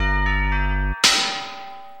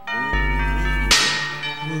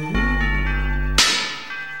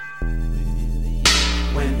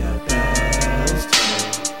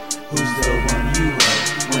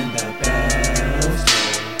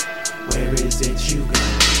is it you go?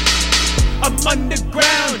 I'm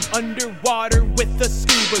underground, underwater with a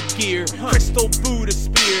scuba gear, crystal Buddha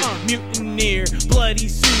spear, mutineer, bloody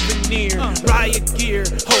souvenir, riot gear,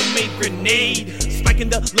 homemade grenade, spiking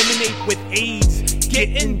the lemonade with AIDS,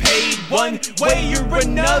 getting paid one way or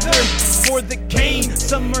another for the cane.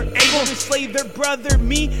 Some are able to slay their brother,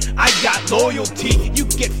 me, I got loyalty, you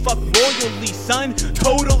get fucked royally, son,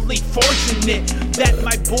 totally fortunate that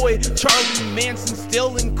my boy Charlie Manson's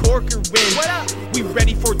still in Corcoran. What up? We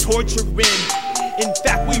ready for torturing. In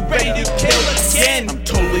fact, we ready to kill again. I'm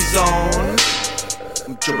totally zoned.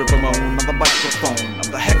 I'm Joey Ramone on the microphone.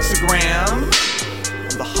 I'm the hexagram.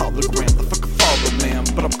 I'm the hologram, the fucking follow man.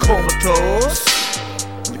 But I'm comatose.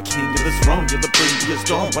 I'm the king of this throne. You're the previous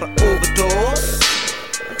dawn, but I overdose.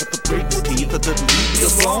 I got the greatest teeth that didn't leave me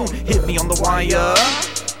alone. Hit me on the wire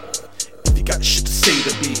if you got shit to say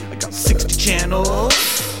to me. I got 60 channels,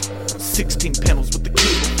 16 panels with the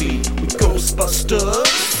cable feed. We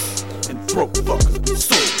Ghostbusters and throat fuckers,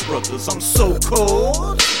 soul brothers. I'm so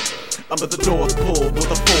cold. I'm at the North Pole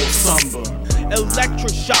with a full summer.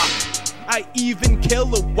 Electroshock, I even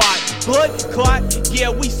kill a watt. Blood clot, yeah,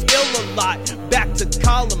 we spill a lot. Back to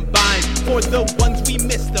Columbine for the ones we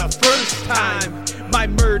missed the first time. My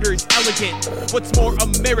murder's elegant, what's more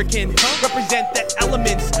American? Represent the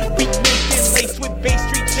elements, beat making, laced with Bay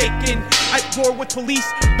Street shaking. At war with police,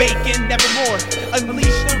 bacon, nevermore.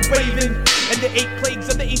 Unleash the raven and the 8 plagues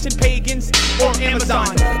of the ancient pagans. Or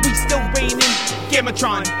Amazon, we still reigning.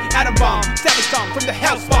 Gamatron, atom bomb, savage song from the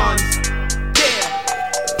house bonds. Yeah.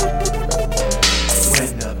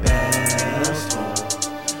 When the bells toll,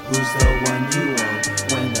 who's the one you owe?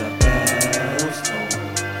 When the bells toll,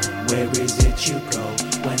 where is it you go?